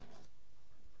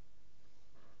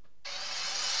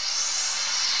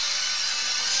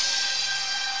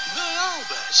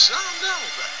Elbis and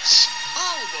Elbis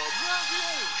Album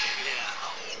Review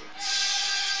Show.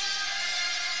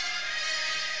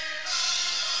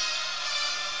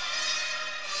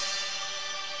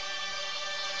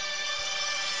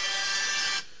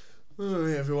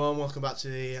 Hey everyone, welcome back to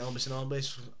the Elbis and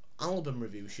Elbis album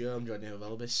review show. I'm joined here with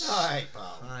Elbis. Alright,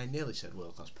 pal. I nearly said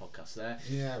world class podcast there.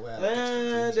 Yeah, well.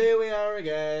 And here we are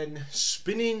again,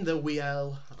 spinning the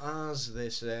wheel, as they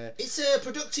say. It's a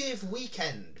productive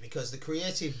weekend because the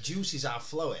creative juices are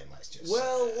flowing, let's just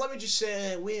Well, let me just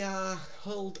say, we are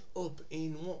held up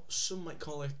in what some might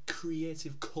call a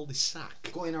creative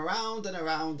cul-de-sac. going around and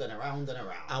around and around and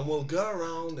around. And we'll go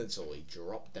around until we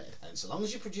drop dead. And so long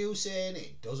as you're producing,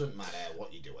 it doesn't matter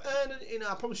what you're doing. And,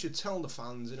 I probably should tell the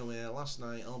fans, in a way, last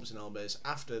night, Elbis and Elbis,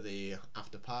 after the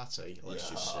after party, let's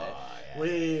just say,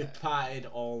 we partied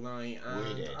all night, and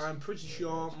We did. I'm pretty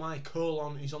sure my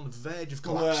colon is on the verge of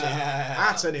collapsing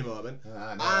at any moment,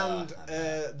 and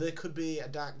there could be a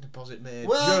dark deposit made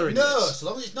during this. So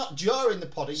long as it's not during the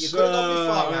poddy, you've got it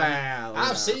on before.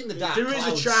 I've seen the dark There is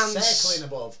a clouds chance. circling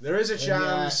above. There is a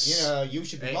chance. You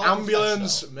should be An more than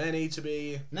ambulance professional. may need to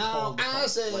be Now, called upon,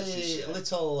 as let's just a say.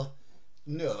 little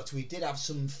note, we did have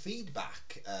some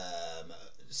feedback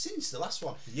since the last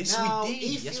one. Yes, now, we did.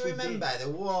 If Yes, you we remember, did. there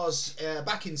was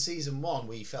back in season 1,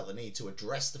 we felt the need to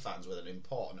address the fans with an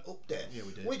important update, Yeah,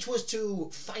 we did. which was to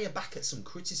fire back at some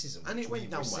criticism, And which it went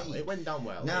we've down well. received. It went down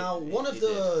well. Now, one of it did.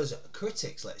 those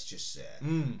critics, let's just say,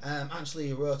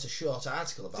 actually wrote a short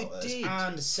article about us did.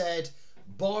 and said,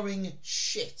 "Boring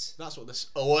shit." That's what this.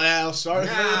 Oh well, sorry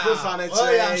for the Now, profanity.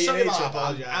 oh yeah, I'm You sorry need to about that.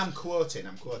 apologise. I'm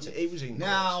quoting. It was in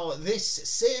Now, this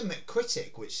same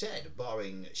critic, which said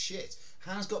boring shit,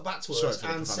 has got back to Sorry us for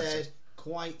the and profanity. said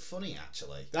quite funny,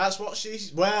 actually. That's what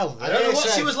she's. Well, I don't know what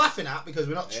said. she was laughing at because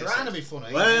we're not They trying said. to be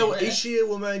funny. Well, Anyway. is she a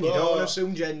woman? You don't want to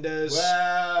assume genders.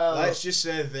 Well, Let's just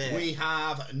say there. we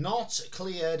have not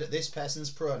cleared this person's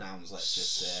pronouns, let's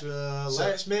just say. So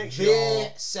let's make sure.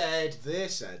 They said They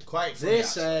said. quite funny, They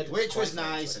actually, said which was quite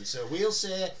nice, funny. and so we'll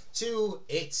say to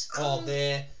it or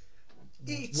they,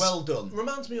 well done.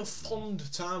 Reminds me of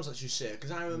fond times, let's just say,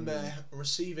 because I remember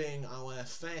receiving our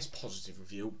first positive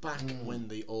review back when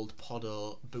the old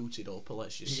Poddo booted up,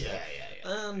 let's just say.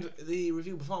 Yeah. And the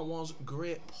review before was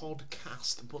great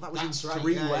podcast, but that was That's in right,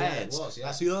 3 yeah, words. yeah, it was, yeah.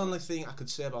 That's the only thing I could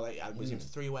say about it. It was in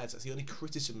 3 words. That's the only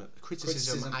criticism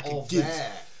I could of give.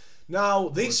 their Now,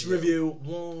 this review.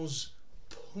 review was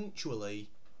punctually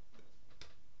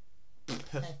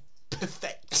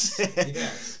perfect.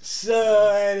 Yes. So,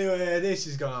 anyway, this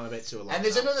has gone on a bit too long. And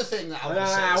there's now. another thing that I want to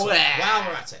say Ah, as well, well. while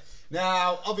we're at it.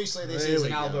 Now, obviously, this Here is we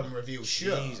an go. album review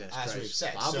show, Jesus as Christ. we've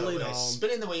said. Babbling So we're on.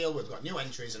 spinning the wheel, we've got new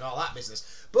entries and all that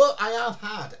business. But I have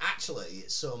had, actually,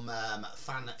 some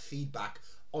fan feedback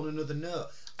on another note.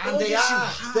 And Oh, they yes, you are,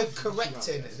 have. they're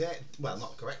correcting, well,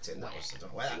 not correcting, that was, I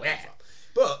don't know where that came from.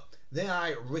 But they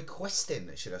are requesting,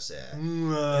 should I say,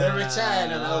 the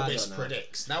return of I Elbis don't know.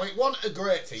 Predicts. Now, it wasn't a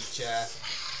great feature,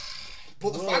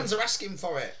 but the fans are asking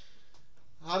for it.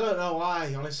 I don't know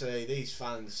why, honestly, these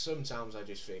fans, sometimes I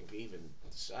just think even,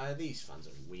 these fans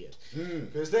are weird.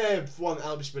 Because they want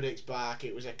Elbis Predicts back,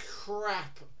 it was a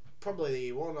crap,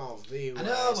 probably one of the I know,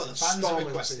 worst but the fans are installments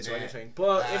requesting into it. anything.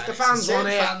 But if the it's the fans same want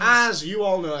it, fans- as you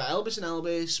all know, Elbis and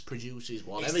Elbis produces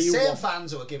whatever It's the you same want.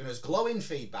 fans who are giving us glowing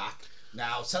feedback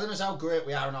now, telling us how great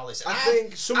we are and all this. I And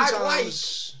think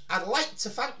sometimes... I'd like to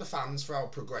thank the fans for our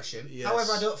progression. Yes.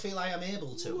 However, I don't feel I am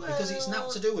able to because it's not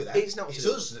to do with that. It's not to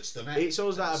do. us that's done it. It's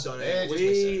us that have So done they it. just We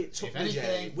listen. took If the anything,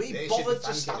 journey. We they should bothered be to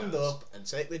thanking stand us. up and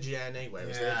take the journey,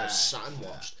 whereas they Yeah. just sat and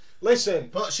watched. Listen,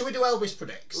 But should we do Elbis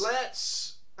Predicts?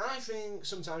 I think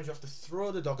sometimes you have to throw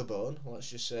the dog a bone, let's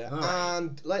just say, Alright.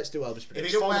 and let's do Elbis Predicts. If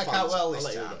it don't For the work out fans, well I'll this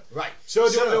let you time. do it. Right. So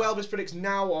do you want to do Elbis Predicts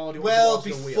now, or do you Well, want to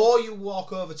watch the wheel? before you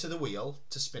walk over to the wheel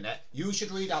to spin it, you should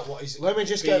read out what is Let me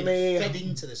just get being me fed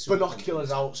into the soup.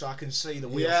 binoculars out so I can see the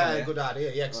wheel from Yeah, here. good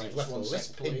idea. Yeah, because Right, you've just left the one list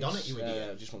sec, pinned on it, please. you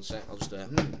idiot. Just one sec, I'll just... Right,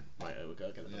 here we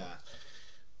go, get it.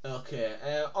 Yeah. Okay,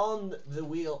 on the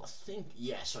wheel, I think...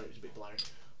 Yeah, sorry, it was a bit blurry.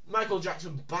 Michael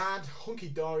Jackson, Bad, Hunky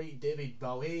Dory, David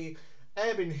Bowie,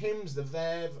 Urban Hymns, The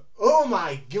Verve. Oh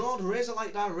my god, Razor Light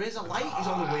is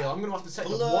on the wheel. I'm going to have to take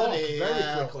the walk Bloody very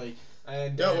hell. quickly.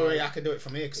 And, Don't worry, I can do it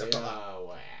from here because I've got that.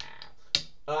 Oh,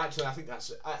 wow. Actually, I think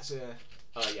that's a...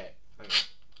 Oh, yeah. Hang on.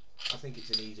 I think it's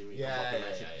an easy recombobulation.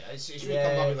 Yeah. It's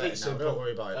Yeah, recombobulated it's now. simple. Don't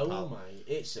worry about it, Oh pal. my,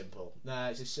 it's simple. Nah,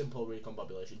 it's a simple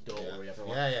recombobulation. Don't worry,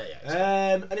 everyone.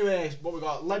 Yeah. Anyway, what we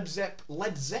got? Led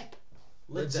Zeppelin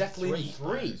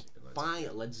 3 by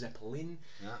Led Zeppelin.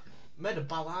 Yeah. Made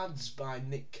Ballads by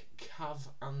Nick Cav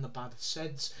and the Bad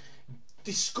Seds.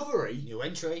 Discovery. New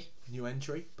entry. New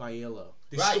entry by ELO.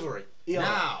 Right. Discovery. ELO.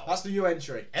 Now. That's the new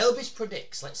entry. Elbis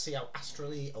predicts. Let's see how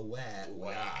astrally aware we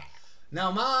are.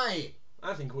 Now, my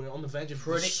I think we're on the verge of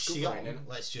prediction, discovering an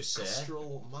let's just say,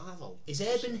 astral marvel. is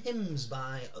Urban Hymns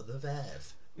by The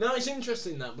Verve. Now, it's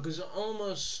interesting that because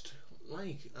almost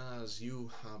like as you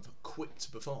have quit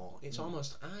before, it's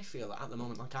almost, I feel at the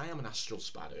moment like I am an astral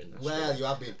spider in this. Well, you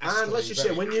have been. And let's just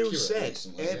say, when you accurate said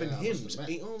recently, Urban yeah, I must Hymns, admit.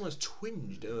 it almost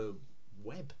twinged a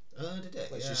web. Oh, did it?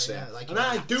 Let's Yeah, just say. yeah, like And you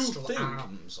I have do astral think,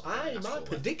 arms on my the astral web.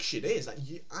 prediction is that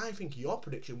I think your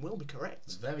prediction will be correct.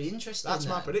 It's very interesting. That's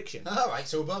my then. prediction. Alright,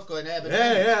 so we're both going Urban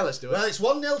Yeah, Hymns. yeah, let's do it. Well, it's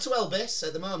 1-0 to Elbis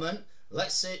at the moment.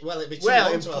 Let's see. Well, it'd be 2-1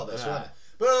 Well, to Elbis, right. won't it?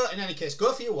 But in any case,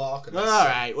 go for your walk. And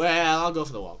Alright, well, I'll go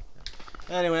for the wall.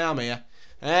 Anyway, I'm here.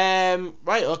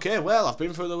 Right, okay, well, I've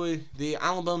been through the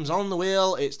albums on the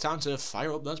wheel. It's time to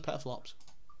fire up those petaflops.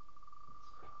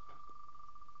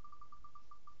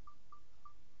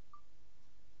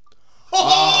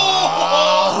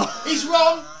 Oh! He's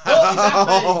wrong! But he's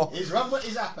happy. He's wrong, but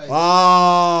he's happy.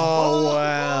 Oh,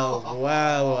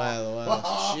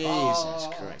 well. Jesus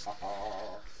Christ.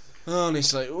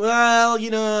 Honestly, well,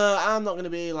 you know, I'm not going to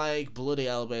be like bloody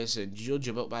Elbis and judge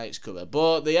a book by its cover,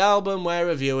 but the album we're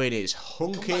reviewing is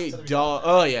Hunky Dory.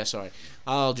 Oh, yeah, sorry.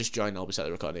 I'll just join Elbis at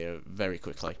the recording here very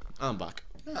quickly. I'm back.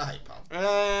 Hi,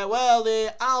 pal. Well,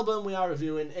 the album we are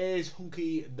reviewing is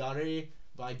Hunky Dory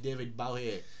by David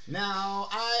Bowie. Now,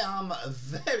 I am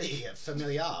very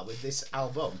familiar with this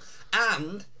album,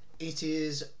 and it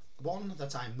is one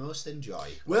that I most enjoy.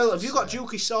 Well, have you got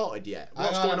Dukey sorted yet?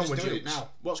 What's going on with Dukes? Dukes?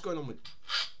 What's going on with...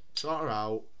 Sort her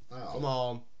out. Oh. Come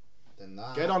on. Then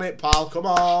that. Get on it, pal. Come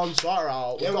on. Sort her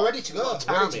out. Yeah, we're ready to go.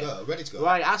 Ready to go.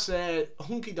 Right, I said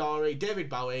Hunky Dory, David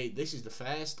Bowie. This is the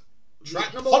first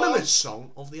Track number eponymous 1.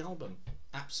 song of the album.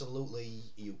 Absolutely,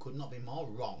 you could not be more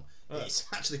wrong. It's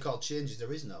actually called Changes.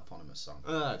 There is no eponymous song.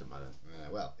 Don't matter.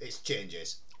 Well, it's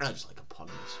Changes. I just like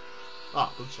eponymous.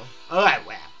 Oh, good song. Alright,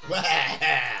 well.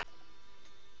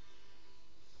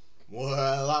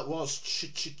 Well, that was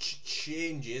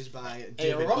Changes by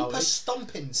David A romper Bowie.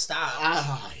 stomping start.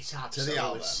 It's the absolutely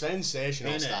album.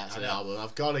 sensational Isn't it? start to I the know. album.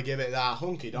 I've got to give it that.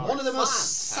 Hunky Dory. One of the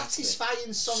most Fantastic.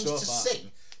 satisfying songs So to far.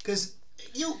 sing, because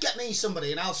you get me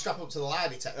somebody and I'll strap up to the lie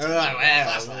detector. Well,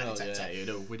 lie detector. yeah, you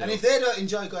do. We do. And if they don't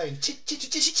enjoy going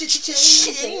changes,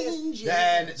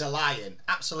 then they're lying.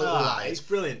 Absolutely lying. It's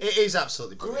brilliant. It is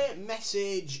absolutely brilliant. Great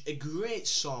message, a great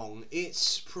song.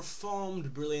 It's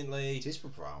performed brilliantly. It is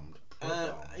performed.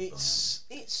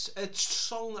 It's a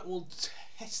song that will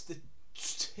test the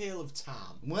tale of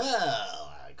time.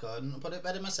 Well, I couldn't put it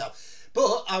better myself.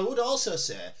 But I would also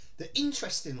say that,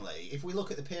 interestingly, if we look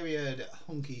at the period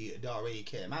Hunky Dory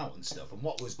came out and stuff, and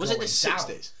what was Was going it the down,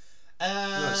 60s? No,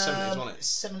 70s, wasn't it?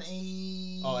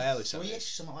 70. Oh, early 70s.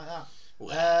 Something like that.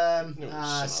 Well, it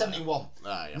was something 71.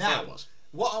 I Now, thought it was.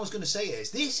 what I was going to say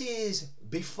is, this is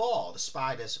before the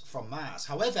Spiders from Mars.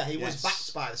 However, he was Yes.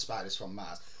 backed by the Spiders from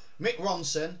Mars. Mick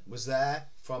Ronson was there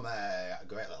from a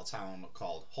great little town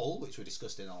called Hull, which we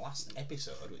discussed in the last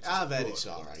episode. Which I've is heard good it's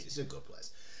place. alright. It's a good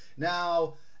place.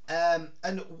 Now,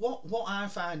 and what I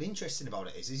find interesting about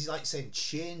it is he's like saying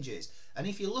changes. And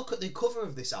if you look at the cover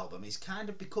of this album, he's kind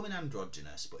of becoming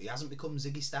androgynous, but he hasn't become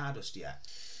Ziggy Stardust yet.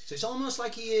 So it's almost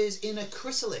like he is in a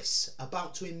chrysalis,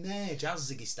 about to emerge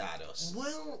as Ziggy Stardust.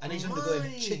 Well, And he's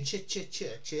undergoing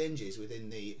changes within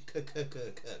the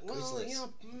chrysalis. Well, you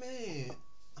may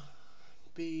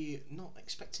be not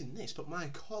expecting this, but my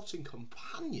courting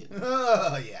companion,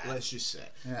 Oh, yeah. let's just say,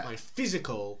 Yeah. my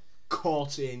physical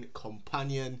courting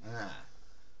companion Ah.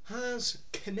 has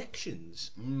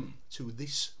connections to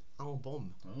this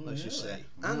album, Oh, let's just really? say,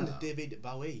 and Ah. David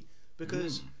Bowie,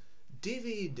 because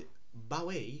David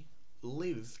Bowie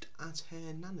lived at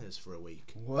her nana's for a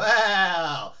week.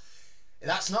 Well,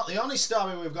 that's not the only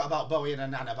story we've got about Bowie and a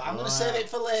nana, but I'm going to save it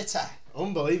for later.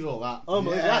 Unbelievable, that.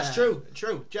 Unbelievable. Yeah. That's true.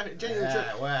 Genuinely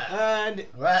Yeah, true. well. And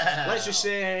Well, let's just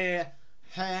say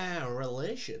her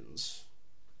relations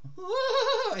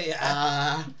Oh,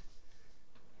 yeah.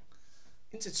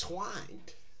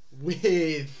 intertwined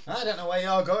with I don't know where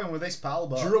you're going with this, pal,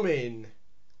 but drumming.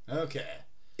 okay.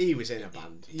 He was in a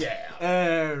band.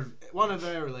 Yeah. One of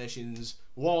her relations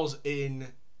was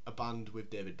in a band with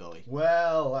David Bowie.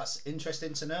 Well, that's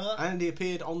interesting to know. And he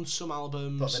appeared on some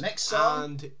albums. But the next song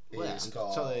and, well, is I'm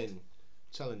called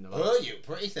telling them. Oh, You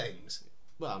Pretty Things.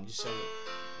 Well, I'm just saying.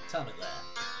 Tell me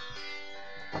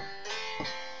there.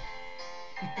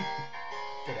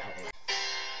 Get it out of there.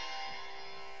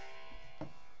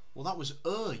 Well, that was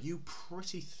You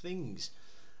Pretty Things.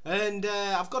 And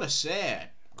I've got to say,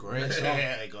 Great song.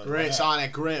 Really good. Great song and a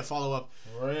great follow-up.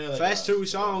 Really First good. two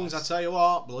songs, I tell you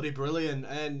what, bloody brilliant.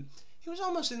 And he was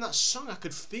almost in that song, I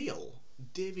could feel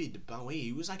David Bowie.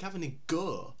 He was like having a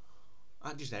go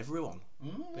at just everyone.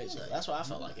 Basically, that's what I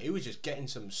felt like. He was just getting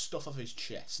some stuff off his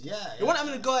chest. Yeah. He wasn't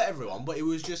having a go at everyone, but he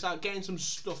was just like getting some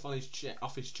stuff on his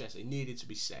off his chest. It needed to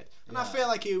be said, and I feel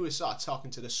like he was sort of talking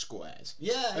to the squares.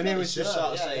 Yeah. And he was just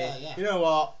sort of saying, you know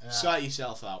what, sort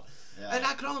yourself out. Yeah. And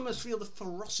I could almost feel the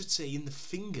ferocity in the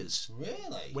fingers.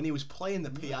 Really? When he was playing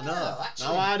the piano. Yeah, actually,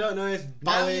 now I don't know if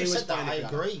now Bowie you was said that, playing the I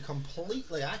piano. agree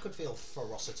completely. I could feel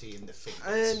ferocity in the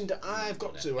fingers. And I've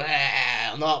got to.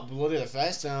 Well, not bloody the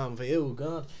first time for you,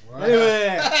 God. Right. Anyway.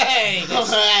 Hey,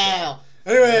 well,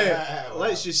 anyway, well.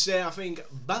 let's just say I think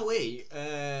Bowie.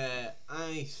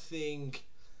 I think.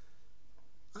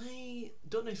 I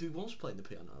don't know if he was playing the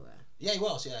piano there. Yeah, he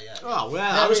was. Yeah. Oh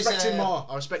well, I There respect is him more.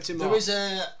 I respect him more. There is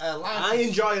a live. I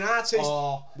enjoy an artist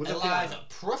or with a a live piano.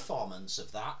 performance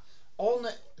of that on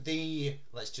the,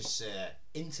 let's just say,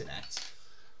 internet,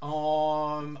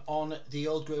 on the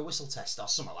old grey whistle test or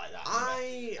something like that.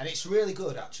 And it's really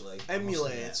good, actually. I must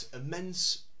Emulate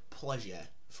immense pleasure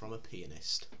from a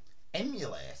pianist. admit.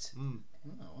 Emulate. Oh,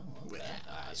 well, okay.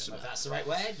 Yeah, I don't know if that's the right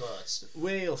word, but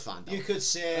We'll find out. you could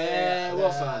say.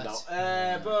 We'll find out.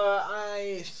 But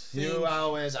I think You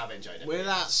always have enjoyed it. with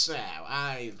that said,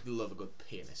 I love a good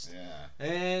pianist. Yeah.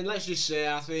 And let's just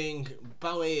say I think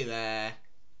Bowie there,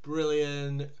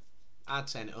 brilliant. I'd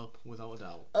turn it up without a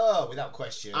doubt. Oh, without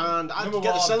question. And I'd Number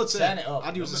get the one, sellotape. turn it up.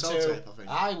 I'd use the Number two, sellotape, I think.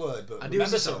 I would, but I'd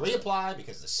remember use to the sellotape. reapply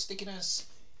because the stickiness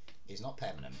is not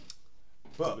permanent.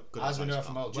 But Good as we advice, know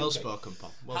from Paul. old well Junkie, spoken,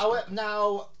 Paul. Well However, spoken.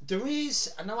 now there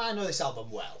is. Now I know this album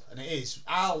well, and it is.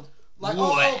 All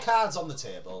What? cards on the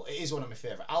table. It is one of my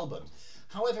favourite albums.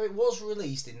 However, it was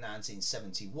released in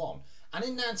 1971, and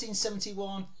in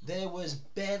 1971 there was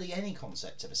barely any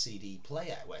concept of a CD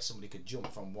player where somebody could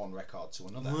jump from one record to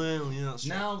another. Well, yeah, that's true.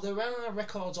 Now there are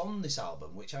records on this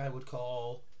album which I would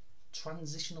call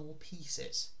transitional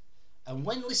pieces, and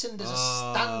when listened as a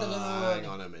Hang standalone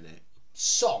on a minute.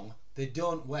 song, they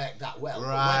don't work that well.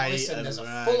 Right, But when listened as a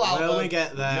right. full album, When we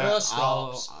get there, no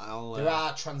stops, I'll, there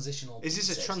are transitional Is pieces.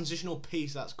 this a transitional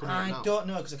piece that's coming out I now? don't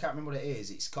know because I can't remember what it is.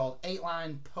 It's called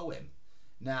 8-Line Poem.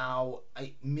 Now,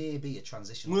 it may be a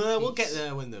transitional Well, piece. we'll get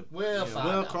there when the We'll find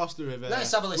we'll out. cross the river.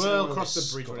 Let's have a listen. We'll and cross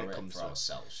the bridge when discover it comes for to it.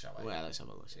 ourselves, shall we? Well, let's have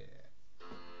a listen.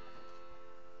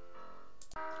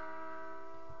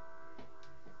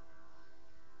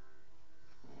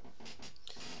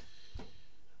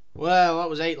 Well, that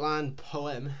was 8-Line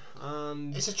Poem,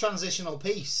 and It's a transitional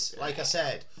piece, like I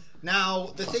said. Now,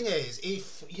 the thing is,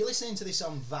 if you're listening to this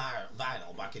on vinyl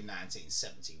back in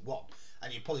 1971,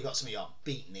 and you've probably got some of your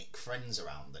beatnik friends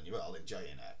around, and you're all enjoying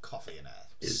a coffee and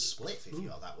a spliff if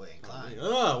you're that way inclined.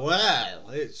 oh well,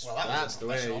 it's Well, that was that's the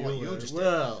way professional, what you you just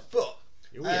well. But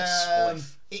You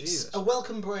spliff. it's Jesus. a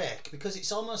welcome break because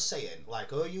it's almost saying,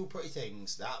 like, oh, you pretty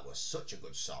things, that was such a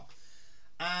good song.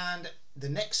 And the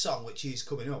next song, which is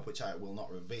coming up, which I will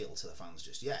not reveal to the fans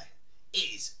just yet,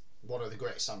 is one of the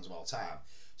greatest songs of all time.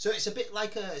 So it's a bit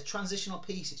like a transitional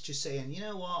piece. It's just saying, you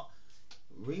know what,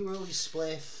 re-roll your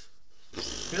spliff,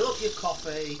 fill up your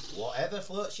coffee, whatever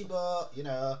floats your boat, you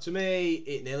know. To me,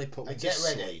 it nearly put me And to get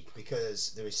sleep. ready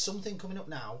because there is something coming up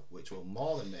now which will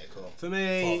more than make up For me,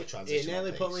 the it transitional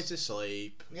nearly put me piece. to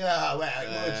sleep. Yeah, well, it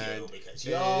would you because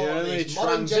you're The only this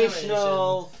modern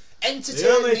transitional. generation. Entertain The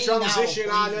only me transition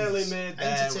now, I please. nearly made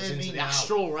there was Entertain into me the now.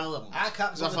 astral realm. I can't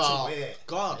 'Cause I bother thought, to wait.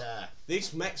 God, Yeah.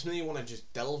 this makes me want to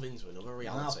just delve into another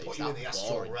reality. I'll put It's you in that the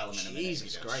astral boring. realm in a minute. Jesus You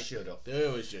just Christ. shut up.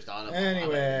 Dude was just on about. Anyway. I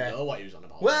don't even know what he was on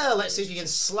about. Well, let's see if you can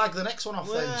slag the next one off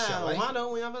then, shall we? Well, why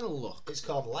don't we have a look? It's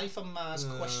called Life on Mars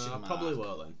question I mark. probably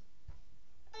will then.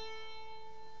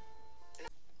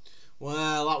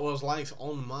 Well, that was Life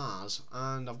on Mars,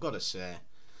 and I've got to say,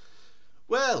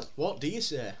 well, what do you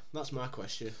say? That's my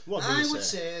question. What do I you would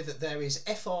say that there is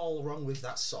F all wrong with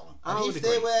that song. I And would if they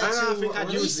agree. were And I think to I'd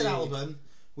release use an the- album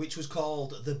which was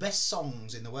called The Best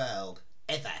Songs in the World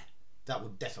Ever, that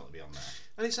would definitely be on there.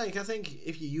 And it's like, I think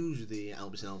if you use the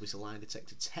Elbis and Elbis lie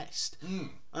detector test, Mm.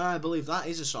 I believe that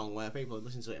is a song where people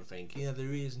listen to it and think, yeah,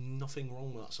 there is nothing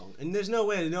wrong with that song. And there's no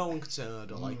way no one could say, oh, I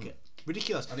don't like it.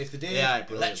 Ridiculous. And if they did, Yeah,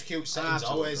 brilliant. Electrocute Setting's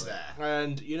Absolutely always brilliant. there.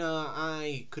 And, you know,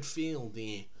 I could feel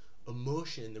the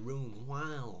emotion in the room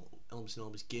while Elbis and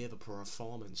Elbis gave a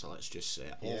performance, so let's just say,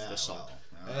 of the song.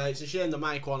 well, It's a shame the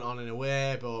mic went on in a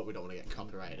way, but we don't want to get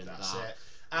copyrighted in that's that. it.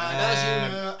 And as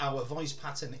you know, our voice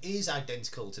pattern is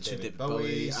identical to To David Bowie,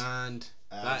 Bowie's. and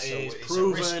that so is it's a risk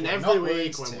proven we're every not willing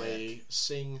week to when take. we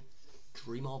sing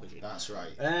Dream Origin. That's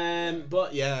right.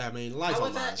 But yeah, I mean, Lies on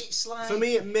However, Mars. it's like, For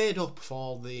me, it made up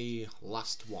for the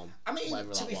last one. I mean,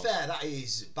 whatever to that be was. fair, that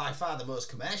is by far the most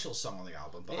commercial song on the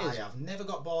album, but It I is. have never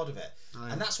got bored of it.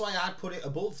 And that's why I'd put it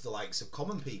above the likes of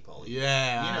Common People.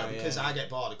 Yeah, You know, because yeah. I get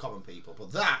bored of Common People.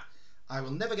 But that, I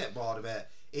will never get bored of it.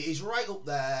 It is right up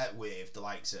there with the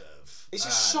likes of... It's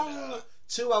a song...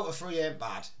 2 out of 3 ain't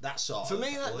bad. That sort For of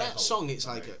me, that level. song, it's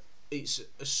like it's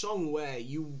a song where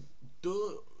you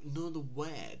don't know the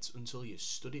words until you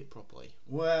study it properly.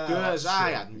 Well, Because that's I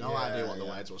true. had no idea what the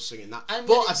words were singing that. And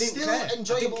But yet I it's didn't still care. I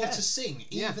enjoyable didn't care. to sing,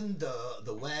 Yeah. even though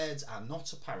the words are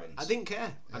not apparent. I didn't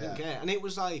care. I didn't Yeah. care. And it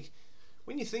was like,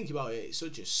 when you think about it, it's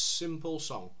such a simple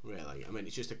song, really. I mean,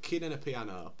 it's just a kid and a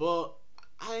piano. But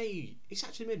it's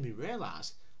actually made me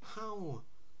realise how,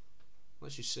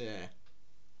 let's just say,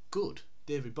 good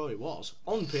David Bowie was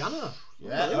on piano.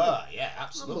 Yeah, Unbelievable. yeah,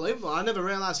 absolutely. Unbelievable. I never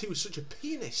realised he was such a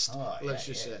pianist. Oh, let's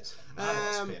just say. it's a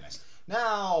marvellous pianist.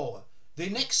 Now, the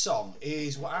next song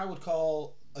is what I would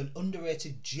call an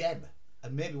underrated gem,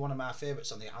 and maybe one of my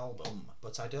favourites on the album,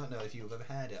 but I don't know if you've ever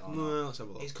heard it or No, not. let's have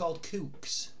a look. It's called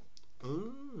Kooks.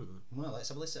 Ooh. Well, let's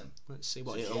have a listen. Let's see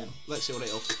what It's a it'll. gem. Let's see what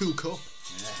it'll cook up.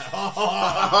 Yeah.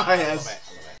 I Yes. love it.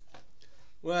 I love it.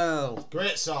 Well,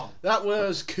 Great song. that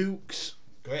was Kooks.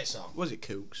 Great song. Was it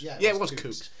Kooks? Yeah, it was Kooks.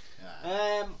 Kooks.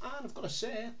 Yeah. And I've got to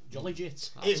say, jolly jit.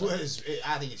 It was.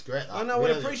 I think it's great. That. And I would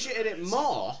Really, have appreciated really it is.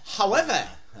 more. However,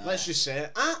 let's just say,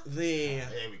 at the Here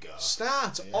we go.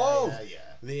 start Yeah, of yeah.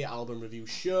 the album review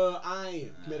show, I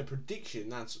made a prediction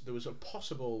that there was a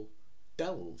possible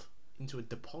delve into a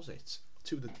deposit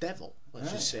to the devil,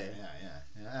 let's just say. Yeah.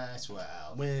 Yes,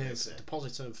 well. With that's it.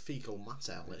 deposit of fecal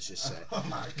matter, let's just say. Oh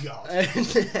my god. And,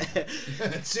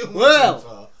 Too much Well,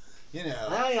 info. You know.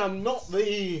 I am not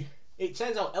the. It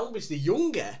turns out Elbis the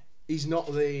younger is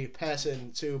not the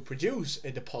person to produce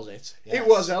a deposit. Yes. It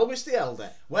was Elbis the elder.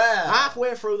 Well,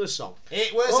 Halfway through the song.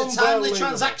 it was a timely Unbelievable.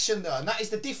 transaction though, and that is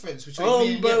the difference between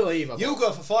me and you. Unbelievable. You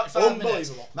go for 45 minutes.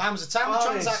 Unbelievable. Mine was a timely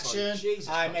Honestly, transaction. Jesus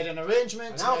I Christ. made an arrangement.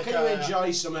 And to how make can you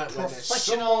enjoy something when there's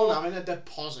professional- someone having a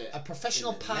deposit? a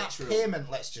professional in the part next room? payment,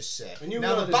 let's just say. And you Now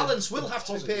know the there's a balance will have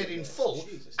to be deposit paid in in there. full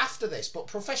Jesus. after this, but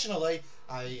professionally,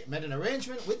 I made an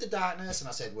arrangement with the darkness and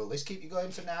I said, will this keep you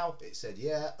going for now? It said,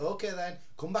 yeah, okay then,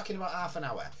 come back in about half an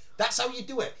hour. That's how you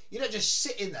do it. You don't just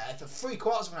sit in there for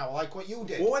 3/4 of an hour like what you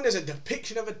did. Well, when there's a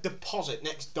depiction of a deposit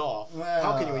next door,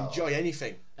 how can you enjoy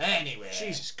anything? Anyway.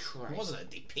 Jesus It Christ. wasn't a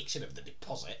depiction of the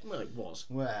deposit. Well, it was.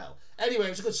 Well, anyway,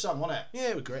 it was a good song, wasn't it? Yeah,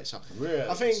 it was a great song. Really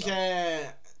I think good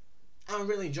I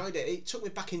really enjoyed it. It took me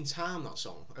back in time, that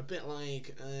song. A bit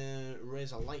like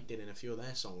Razor Light did in a few of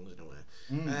their songs, in a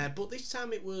way. But this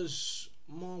time it was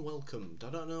more welcomed.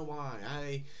 I don't know why.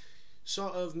 I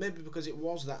sort of, maybe because it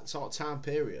was that sort of time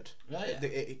period. Right.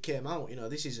 It came out, you know,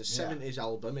 this is a 70s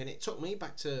album, and it took me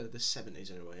back to the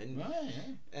 70s in a way. And,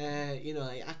 Right, you know,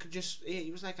 I could just,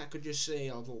 it was like I could just see,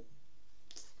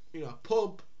 you know, a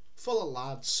pub full of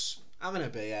lads having a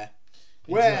beer.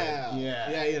 Well,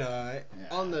 Yeah. you know,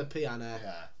 on the piano.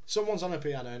 Yeah. Someone's on a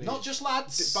piano. And Not it's just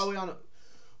lads. Bowie on it.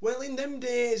 Well, in them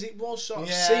days, it was sort of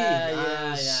Yeah, seen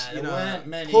yeah, as, yeah. you There know, weren't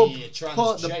many pub,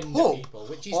 transgender the pub, people,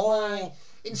 which is all why,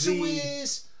 in some the-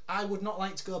 ways, I would not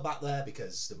like to go back there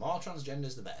because the more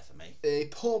transgenders, the better for me. a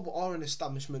pub or an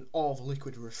establishment of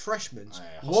liquid refreshment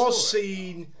Hostelry. was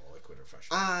seen Oh, liquid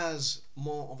refreshment. as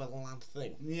more of a lad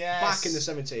thing. Yes. Back in the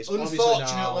 70s. Unfortunately.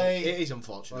 Obviously now, it is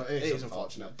unfortunate. Well, it is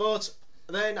unfortunate. But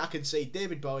then I could see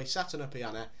David Bowie sat on a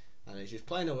piano and he's just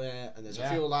playing away, and there's a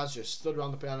few lads just stood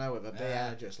around the piano with a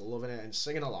beer, just loving it and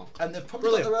singing along. And they've probably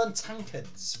Brilliant. got their own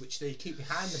tankards, which they keep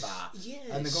behind the bar. Yes.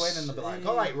 And they go in and they'll be like,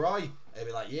 all right, Roy. He'll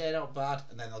be like, yeah, not bad.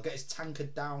 And then they'll get his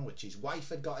tankard down, which his wife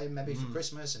had got him maybe for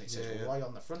Christmas, and it says Roy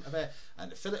on the front of it.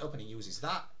 And they fill it up, and he uses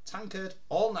that tankard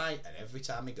all night and every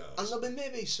time he goes. And there'll be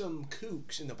maybe some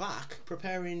kooks in the back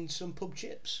preparing some pub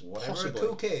chips. Whatever possibly. a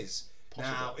kook is. Possibly.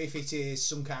 Now, if it is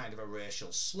some kind of a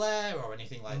racial slur or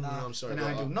anything like that, I'm sorry then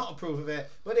I about do that. not approve of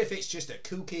it. But if it's just a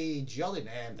kooky, jolly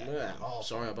name, then Yeah, I'm all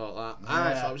sorry about that. Yeah.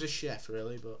 I thought it was a chef,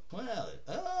 really, but well,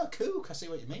 kook, I see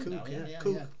what you mean now. Kook, Yeah,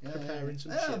 Kook, preparing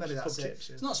some chips, maybe that's pub it. chips,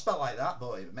 yeah. It's not spelt like that,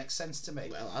 but it makes sense to me.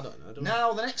 well, I don't know.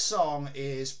 Now, the next song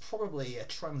is probably a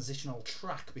transitional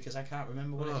track because I can't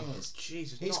remember what it is.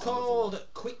 Jesus, It's not called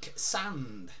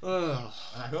Quicksand, Oh,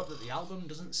 and I hope that the album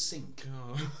doesn't sink.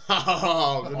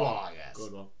 oh good one. Oh, yes.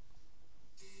 Good one.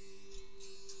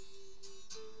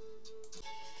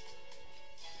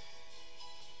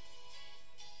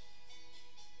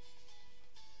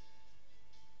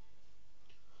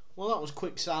 Well, that was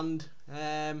Quicksand.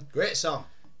 Great song.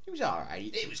 It It was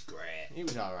alright. It was great. It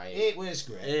was alright. It was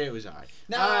great. It was alright.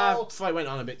 Now, I thought it went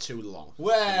on a bit too long.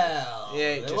 Well,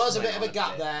 Yeah, there was a bit of a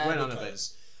gap there Went on a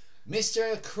because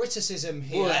Mr. Criticism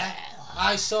here, Well,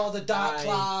 I saw the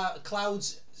dark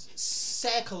clouds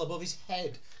circle above his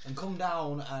head and come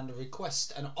down and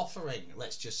request an offering,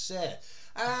 let's just say.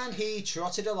 And he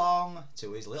trotted along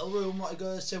to his little room, what he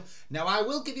goes to. Now, I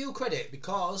will give you credit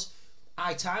because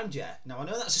I timed you. Now, I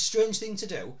know that's a strange thing to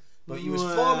do, but you was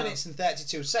 4 minutes and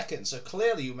 32 seconds, so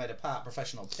clearly you made a part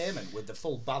professional payment with the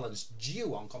full balance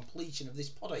due on completion of this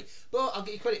poddy. But I'll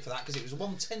give you credit for that because it was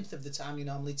 1/10 of the time you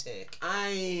normally take.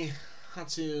 I had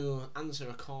to answer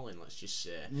a calling, let's just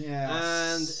say.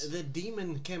 Yes. And the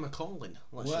demon came a calling,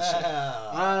 let's Well. just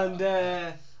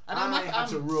say. And I'm had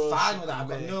to rush fine with that. I've and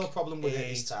got make no problem with it a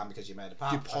this time because you made a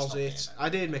part deposit. professional payment. I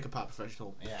did make a part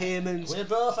professional Yeah. payment. We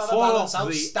both have a for balance the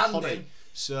outstanding. poddy.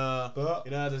 So, But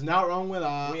there's nothing wrong with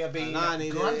that. we have been and I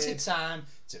needed- granted time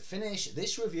to finish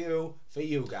this review for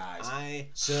you guys. I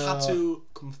So- had to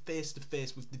come face to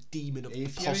face with the demon of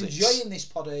If deposits. you're enjoying this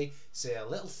poddy, say a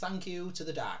little thank you to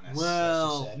the darkness. Well,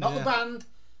 Let's just say. Not the yeah. band.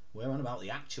 We're on about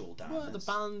the actual darkness. Well, the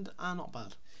band are not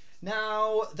bad.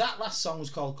 Now, that last song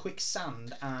was called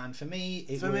Quicksand, and for me,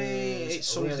 it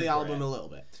sunk really the album great. a little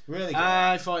bit. Really good.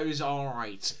 I thought it was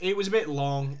alright. It was a bit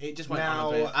long. It just went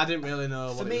on a bit. I didn't really know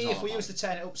what For it me, was all if we about. used to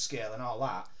turn it up scale and all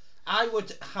that, I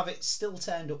would have it still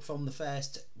turned up from the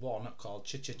first one called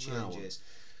Changes.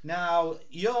 Now,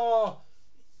 you're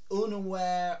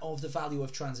unaware of the value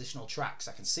of transitional tracks.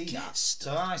 I can see that. Yes.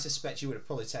 So I suspect you would have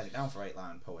probably turned it down for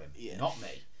 8-line poem. Yeah. Not me.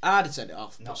 I'd have turned it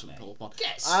off. Not Put some me. pull up on.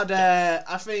 Yes.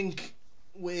 I think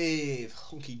with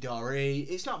Hunky Dory,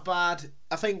 it's not bad.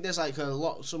 I think there's like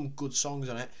some good songs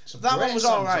on it. Some That great one was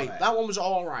songs alright. on it. That one was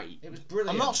alright. It was brilliant.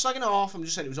 I'm not slagging it off. I'm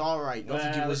just saying it was alright. Don't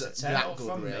think it Well, was it's a 10 that out good,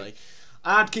 from me. really.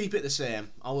 I'd keep it the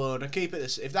same. I would. I'd keep it the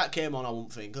same. If that came on, I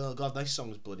wouldn't think, oh god, this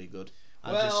song's bloody good.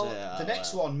 I'd Well, just say, the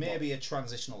next one may be a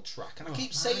transitional track, and I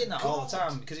keep saying that all the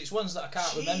time because it's ones that I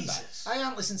can't remember. Jesus. I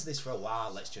haven't listened to this for a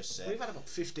while, let's just say. We've had about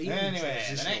 15 Anyway,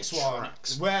 the transitional next one.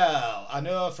 tracks. Well, I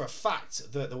know for a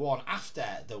fact that the one after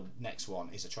the next one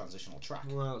is a transitional track.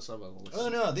 Well, let's have a listen. Oh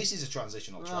no, this is a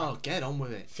transitional track. Oh, get on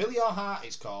with it. Fill Your Heart,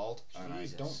 it's called, and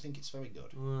Jesus. I don't think it's very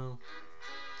good. Well,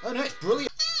 Oh no, it's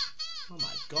brilliant. oh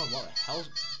my god, what the hell's...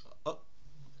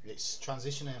 It's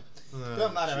transitioning.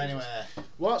 Don't matter anyway.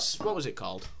 What was it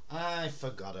called? I've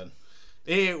forgotten.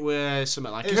 It was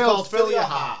something like... It was called Fill Your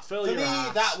Heart. Fill For your me,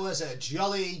 heart. that was a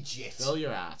jolly jit. Fill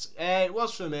your heart. It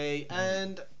was for me,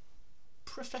 and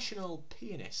professional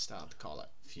pianist, I'd call it.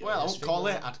 Furious I won't call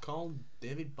finger. it. I'd call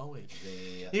David Bowie.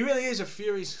 The, He really is a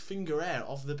furious finger air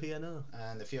of the piano.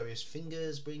 and the furious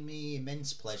fingers bring me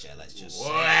immense pleasure, let's just say.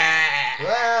 Well,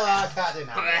 Well, I can't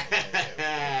deny it.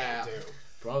 I do.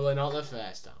 probably not the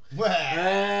first time.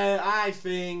 Well, I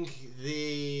think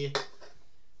the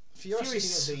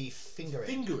furious of the fingering.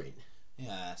 fingering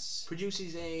Yes.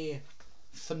 produces a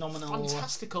Phenomenal.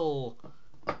 fantastical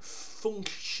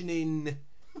functioning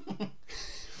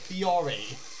Fury.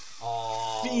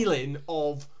 Or feeling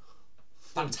of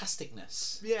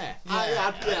fantasticness. yeah,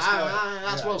 Yeah,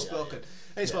 that's well yeah, spoken.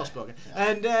 yeah. It's Yeah, well spoken, yeah.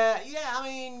 and I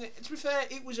mean, to be fair,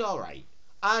 it was all right.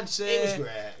 I'd say It was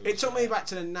great. It took me back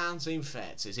to the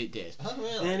 1930s. It did, Oh,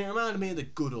 really? and it reminded me of the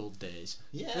good old days.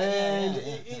 Yeah, and yeah,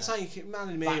 yeah, it's yeah. like it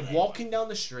reminded me Back of then. walking down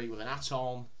the street with an hat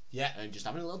on, Yeah. and just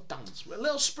having a little dance, a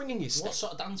little spring in your step. What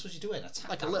sort of dance was you doing? A tap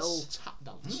Like dance? a little tap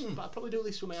dance, but I'd probably do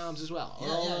this with my arms as well.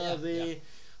 Yeah, The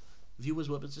viewers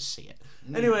were able to see it.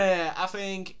 Mm. Anyway, I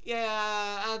think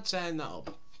I'd turn that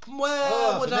up.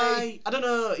 Well, Oh, would for me- I? I don't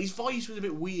know. His voice was a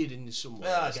bit weird in some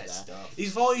ways. Oh, I get there. stuff.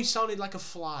 His voice sounded like a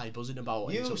fly buzzing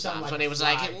about. You sometimes sound like when a he was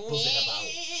fly like buzzing about.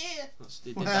 It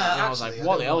did that, and I was like, Actually, I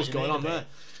what don't the know hell's what you going mean on a there?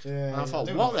 bit. And I thought,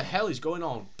 do what know. the hell is going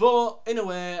on? But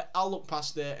anyway, I'll look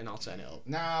past it and I'll turn it up.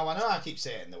 Now, I know I keep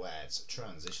saying the words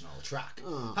transitional track.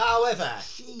 Oh, However,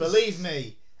 believe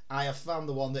me, I have found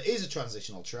the one that is a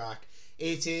transitional track.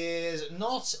 It is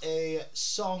not a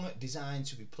song designed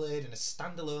to be played in a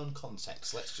standalone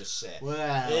context, let's just say.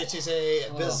 Well, It is a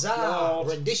bizarre God.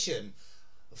 rendition,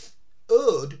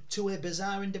 ode to a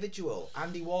bizarre individual,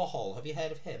 Andy Warhol. Have you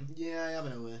heard of him? yeah, I have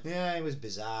an idea. Yeah, he was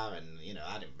bizarre and,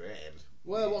 I didn't rate him.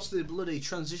 Well, what's the bloody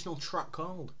transitional track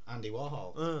called? Andy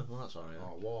Warhol. Oh, well, that's alright.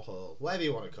 Or Warhol. Whatever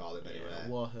you want to call him, anyway.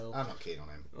 Warhol. I'm not keen on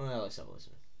him. Well, let's have a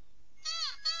listen.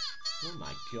 Oh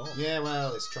my god. Yeah,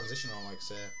 well, it's transitional, like I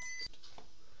say.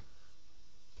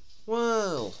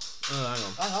 Well. Oh, hang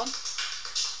on. Hang on.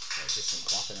 There's just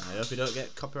some clapping. I hope you don't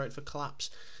get copyright for claps.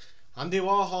 Andy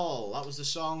Warhol, that was the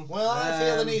song. Well, I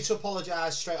feel the need to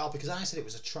apologise straight off because I said it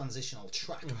was a transitional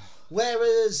track.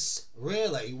 Whereas,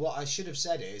 really, what I should have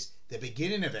said is the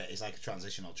beginning of it is like a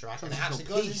transitional track, and it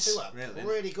Transitional actually goes piece, into a really.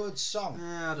 really good song.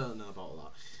 I don't know about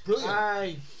that.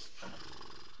 Brilliant.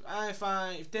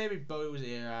 If David Bowie was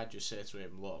here, I'd just say to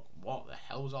him, look, what the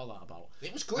hell was all that about?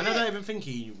 It was great. And I don't even think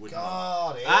he would.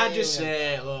 God, I'd just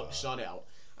say, look, sort it out.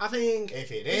 I think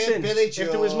if it listen, ain't Billy Joe,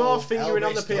 if there was more fingering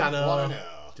on the Elvis don't wanna piano, know.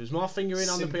 if there was more fingering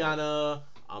on the Simple. piano,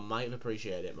 I might have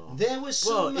appreciated it more. There was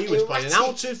some But he was playing an erratic,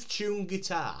 out of tune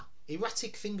guitar.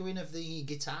 erratic fingering of the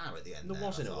guitar at the end. There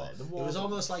was in a way. It was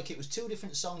almost like it was two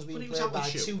different songs being But it was played out of by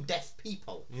tune. two deaf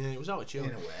people. Yeah, it was out of tune.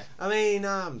 In a way. I mean,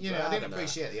 I I didn't don't know.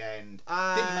 appreciate the end.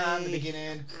 Didn't mind the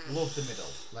beginning. Loved the middle.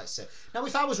 Let's say. Now,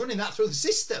 if I was running that through the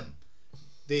system,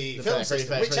 the film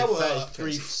system, which I were,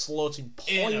 three floating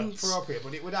points. inappropriate,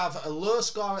 but it would have a low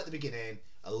score at the beginning,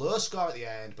 a low score at the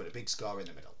end, but a big score in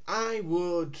the middle. I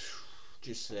would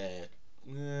just say.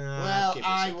 Well,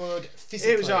 I would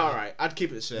physically. It was alright. I'd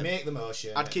keep it the same. Make the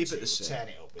motion. I'd keep it to the same. Turn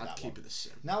it up with I'd that keep one. it the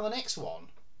same. Now the next one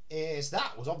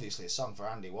that was obviously a song for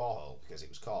Andy Warhol because it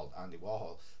was called Andy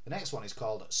Warhol. The next one is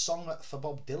called Song for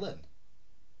Bob Dylan.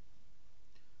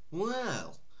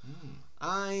 Well,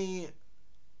 I.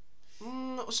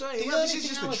 Sorry, The well, only this is thing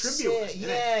just I a would tribute, say, isn't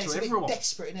yeah, it, it's to a bit everyone.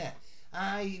 desperate, innit?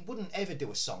 I wouldn't ever do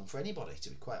a song for anybody, to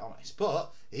be quite honest.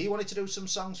 But he wanted to do some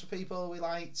songs for people we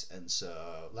liked, and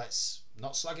so let's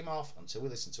not slag him off until we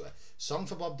listen to it. Song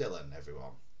for Bob Dylan,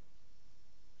 everyone.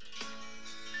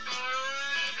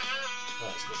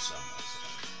 Oh, it's a good song.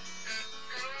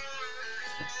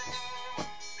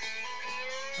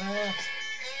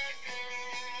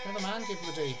 Never mind, give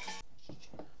bloody.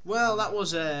 Well, that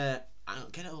was I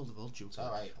don't get it all the old Duke.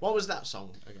 Alright. What was that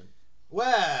song again?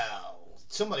 Well,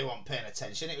 somebody wasn't paying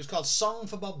attention. It was called Song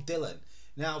for Bob Dylan.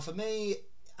 Now, for me,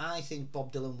 I think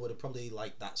Bob Dylan would have probably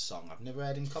liked that song. I've never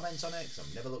heard him comment on it because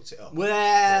I've never looked it up.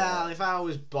 Well, if I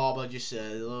was Bob, I'd just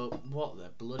say, look, what the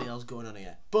bloody hell's going on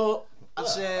here? But I'd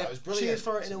say that was brilliant, cheers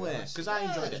for it in to a be way honest. because I Yeah,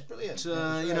 enjoyed it was it. brilliant. So, It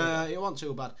was you really know, good. it wasn't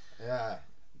too bad. Yeah.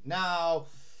 Now,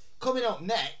 coming up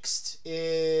next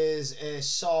is a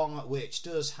song which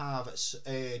does have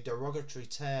a derogatory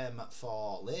term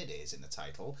for ladies in the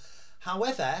title.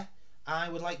 However, I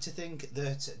would like to think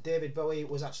that David Bowie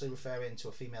was actually referring to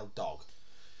a female dog.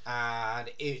 And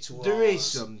it was There is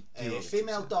some a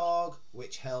female dog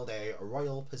which held a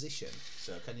royal position.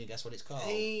 So can you guess what it's called?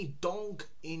 A dog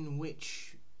in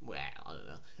which... Well, I don't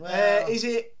know. Well- Is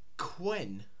it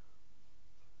Queen?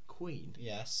 Queen?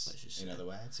 Yes. Let's just In say. other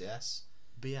words, yes.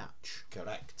 Biatch.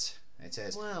 Correct. It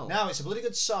is. Well- Now, it's a bloody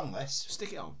good song, this.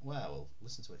 Stick it on. Well, we'll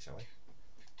listen to it, shall we?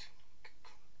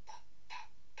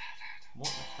 What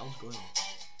the hell's going on?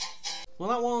 Well,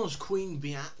 that was Queen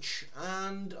Biatch,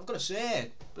 and I've got to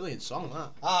say, brilliant song that.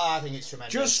 Ah, I think it's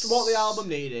tremendous. Just what the album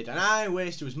needed, and I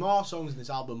wish there was more songs in this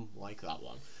album like that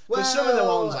one. Because some of the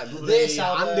ones like this the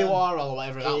album Andy Warhol or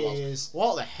whatever that was, is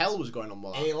what the hell was going on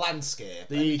with that? a landscape.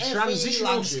 The And every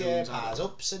transitional landscape tunes, has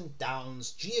ups and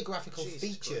downs, geographical Jesus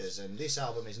features, and this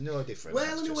album is no different. Well,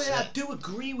 that's anyway, just I it. do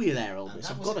agree with you there, And Elbis.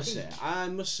 that I've was got a to say, peak. I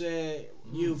must say,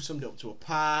 you've summed it up to a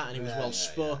par, and it was Yeah, well yeah,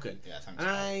 spoken. yeah. Yeah, thanks,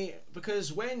 And pal.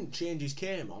 because when Changes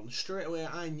came on, straight away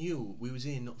I knew we was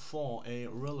in for a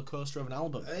roller coaster of an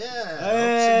album.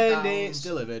 Yeah, And it's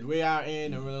delivered. We are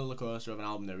in a roller coaster of an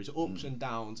album. There is ups and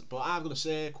downs, but I've got to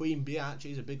say, Queen Biatch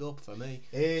is a big up for me.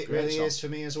 It Great really song. is for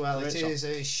me as well. Great It song. is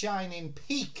a shining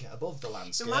peak above the It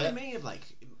landscape. reminded me of like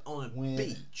on a With-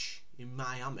 beach in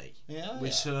Miami Yeah,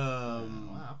 with yeah. some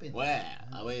Wow, I've been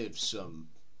with some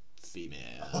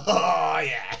female Oh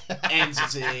yeah.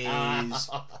 entities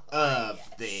of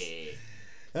the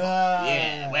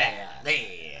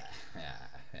the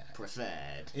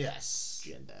preferred Yes.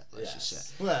 gender. Let's just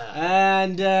say. Well,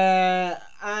 And yeah,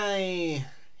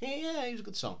 it was a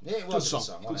good song. it was a good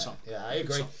song. Good wasn't song. it? Yeah, I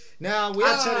agree. Now we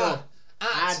I'd turn it are. up.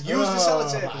 I'd use the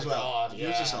sellotape as well. God,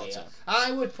 Use the sellotape.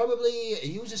 I would probably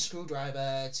use a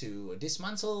screwdriver to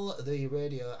dismantle the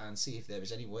radio and see if there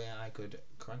was any way I could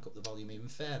crank up the volume even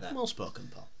further. Well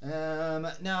spoken, Paul.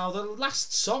 Now the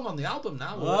last song on the album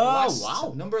now. Oh, last,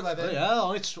 wow. Number 11.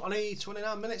 Oh, yeah, only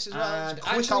 29 minutes as well. And It's a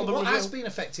quick actually, album what review. has been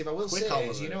effective, I will Quick say, album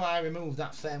is review. I removed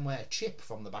that firmware chip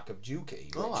from the back of Dookie,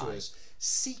 which Oh, aye. was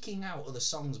seeking out other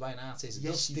songs by an artist,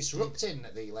 Yes, thus you disrupting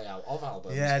the layout of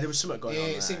albums. Yeah, there was something going on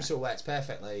It there. seems to have worked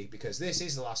perfectly because this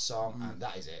is the last song and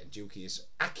that is it. Dookie is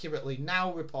accurately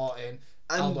now reporting.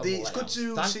 And album it's good layouts.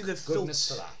 to Thank see the goodness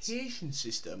for that. filtration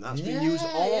system that's been used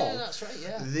on Yeah, that's right.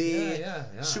 Yeah, the yeah.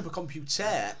 supercomputer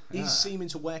Yeah. is seeming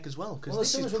to work as well. Because Well, as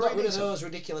this soon is as we got pretty rid of decent. those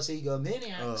ridiculous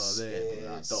egomaniacs, Oh, it I don't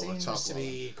wanna seems talk to about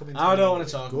be coming. I don't want wanna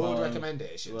to talk good about them.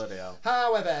 recommendations. Bloody hell.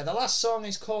 However, the last song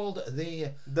is called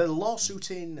the. The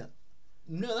lawsuit in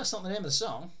No, that's not the name of the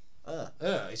song.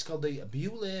 It's called the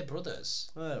Bowie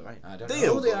Brothers. Right. I don't know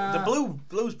who they are. The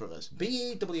Blues Brothers.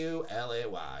 Bewlay.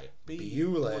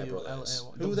 Bewlay Brothers.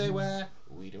 The- Who they were,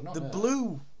 we do not know.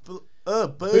 Bowie. Bowie.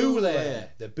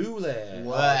 The Bowie.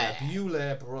 Where? The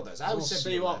Bowie Brothers. I would say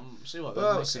see Bowie. what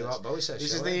Well, Bowie see says. what Bowie says.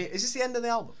 Is shall this the end of the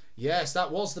album? Yes,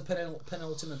 that was the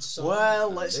penultimate song. Well,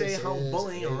 And let's see this how is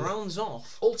Bowie the rounds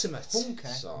off ultimate Hunky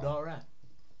song. Dory.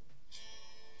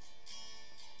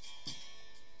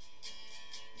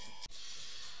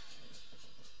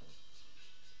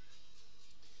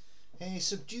 A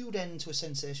subdued end to a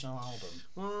sensational album.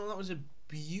 Well, that was a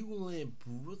Bowie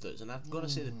Brothers, and I've got to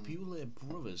say the Bowie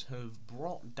Brothers have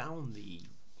brought down the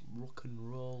rock and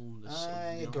rollness.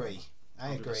 I agree.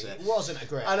 I agree. say. It wasn't a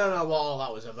great. I don't know what all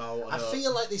that was about. I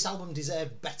feel like this album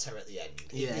deserved better at the end.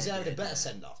 It deserved a better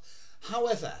send off.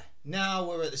 However, now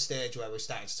we're at the stage where we're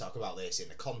starting to talk about this in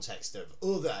the context of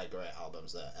other great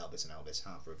albums that Elbis and Elbis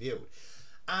have reviewed.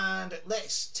 And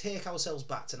let's take ourselves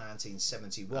back to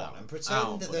 1971 and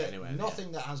pretend that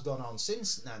nothing that has gone on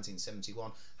since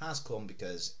 1971 has come,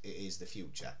 because it is the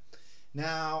future.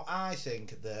 Now, I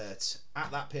think that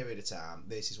at that period of time,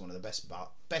 this is one of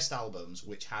the best albums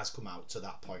which has come out to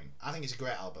that point. I think it's a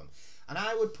great album. And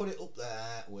I would put it up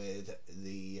there with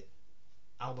the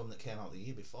album that came out the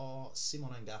year before, Simon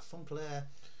and Garfunkel,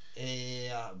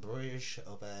 A Bridge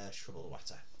Over Troubled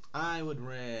Water. I would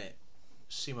rate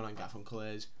Simon and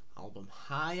Garfunkel's album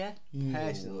higher,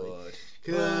 personally,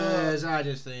 because I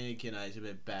just think it's a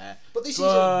bit better. But this is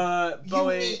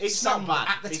Bowie, it's not bad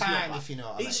at the time, if you know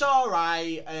what I mean. It's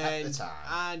alright, at the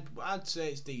time. I'd say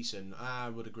it's decent. I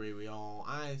would agree with you all.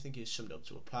 I think it's summed up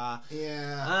to a par.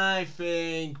 Yeah. I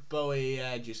think Bowie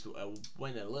just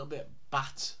went a little bit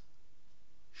bat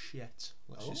shit.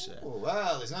 Let's just say.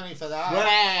 Well, there's no need for that. Well,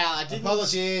 I didn't.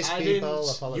 Apologies, people.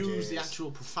 Apologies. Use the actual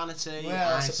profanity.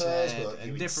 Well, I suppose, said but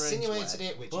you different insinuated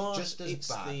it, which is just as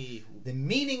bad. The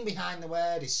meaning behind the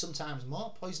word is sometimes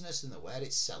more poisonous than the word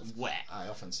itself. Where? I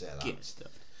often say that. Get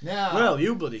stuffed. Now, well,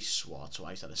 you bloody swore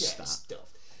twice at the get start.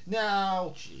 stuffed.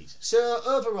 Now, Jesus. So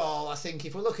overall, I think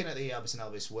if we're looking at the Elbis and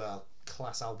Elbis World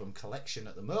Class Album Collection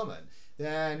at the moment,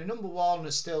 then number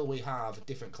one, still we have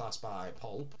Different Class by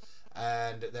Pulp.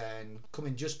 And then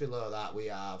coming just below that we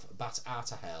have Bat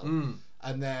Out of Hell.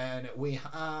 And then we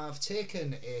have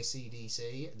taken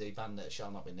AC/DC, the band that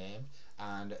shall not be named,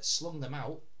 and slung them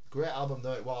out. Great album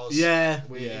though it was. Yeah. It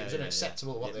was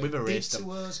unacceptable what they We've did erased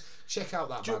to us. Check out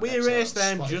that band. We erased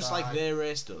them just like they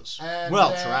erased us. And well,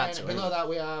 then tried to. Below that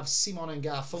we have Simon and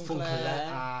Garfunkel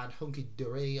and Hunky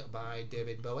Dory by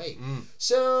David Bowie.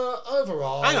 So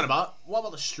overall, hang on about. What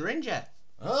about the Stranger?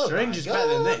 Oh, Stranger's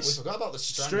better than this. We forgot about the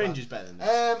Stranger's better than this.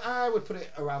 I would put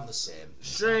it around the same.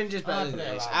 Stranger's better than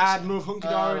this. I'd move Hunky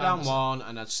Dory down one,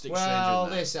 and I'd stick Stranger in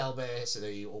there. This Elbis,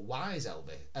 the wise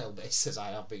Elbis, as I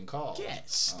have been called. Get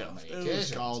stuffed. Who's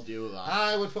Who's called you that?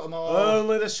 I would put them all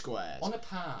only the squares on a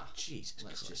par. Jesus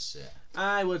Let's Christ. just say.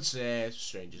 I would say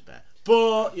Stranger's better,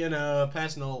 but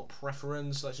personal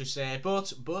preference. Let's just say,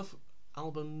 but both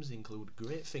albums include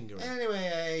great fingering.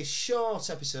 Anyway, a short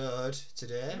episode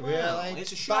today. Well, really,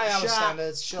 it's a short, by our sharp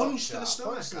standards, short, punch to the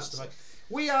sharp, stomach.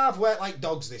 We have worked like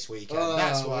dogs this weekend.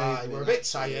 That's why we're a bit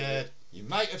tired. tired. You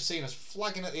might have seen us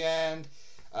flagging at the end.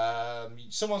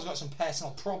 Someone's got some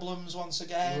personal problems once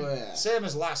again. Yeah. Same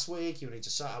as last week. You need to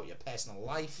sort out your personal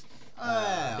life.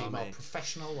 Be more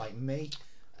professional like me.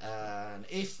 And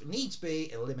if needs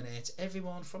be, eliminate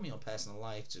everyone from your personal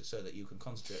life so that you can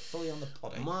concentrate fully on the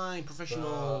podding. My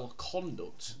professional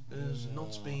conduct has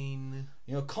not been...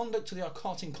 Your conduct with your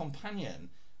courting companion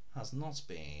has not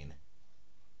been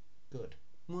good.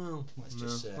 Well, let's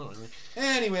just say. Not really.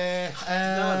 Anyway,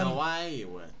 I don't know why you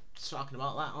were talking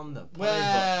about that on the pod.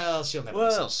 Well, she'll never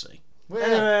listen. We'll see.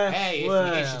 Well, hey,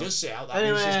 if she does say out, that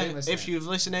means she's been listening. If you've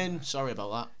listening, sorry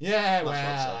about that. Yeah, well,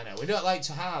 I know. We don't like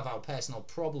to have our personal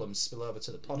problems spill over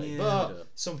to the potty, but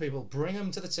some people bring them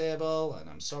to the table, and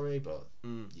I'm sorry, but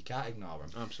you can't ignore them.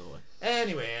 Absolutely.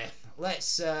 Anyway,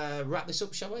 let's wrap this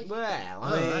up, shall we?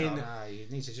 Well, you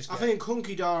need to just I think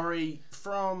Hunky Dory,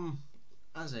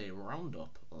 as a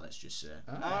roundup, let's just say,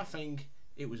 I think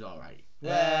it was alright.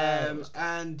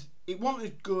 And it wasn't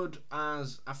as good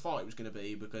as I thought it was going to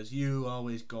be, because you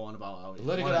always go on about how it's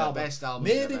one of the best albums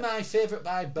maybe ever. My favourite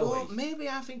by Bowie. Well, maybe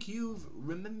I think you've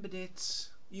remembered it.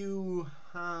 You've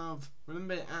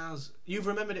remembered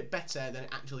it better than it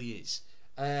actually is.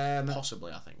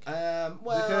 Possibly, I think. Well,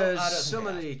 because I don't some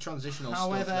of the transitional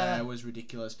stuff there was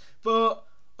ridiculous, but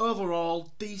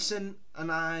overall decent,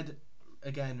 and I'd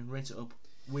again rate it up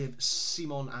with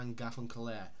Simon and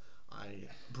Garfunkel. I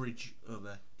bridge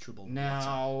over trouble.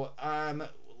 Now,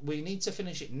 we need to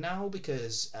finish it now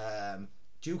because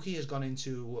Dookie has gone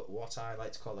into what I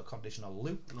like to call a conditional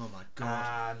loop. Oh my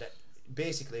god. And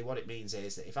basically what it means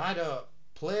is that if I don't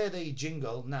play the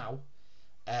jingle now,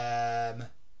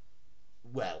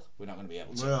 well, we're not going to be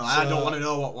able to. Well, I don't want to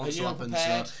know what wants to happen.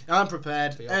 So I'm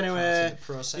prepared. Anyway,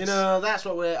 you know, that's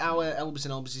what our Elbis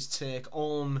and Elbis' take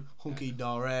on Hunky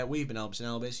Dory. We've been Elbis and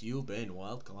Elbis. You've been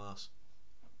Wild Class.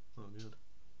 Oh, good.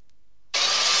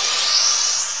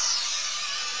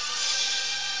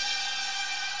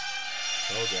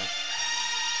 Okay.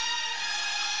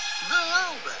 The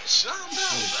Elbis and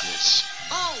Elbis.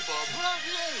 Alba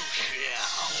Bravo. Yeah.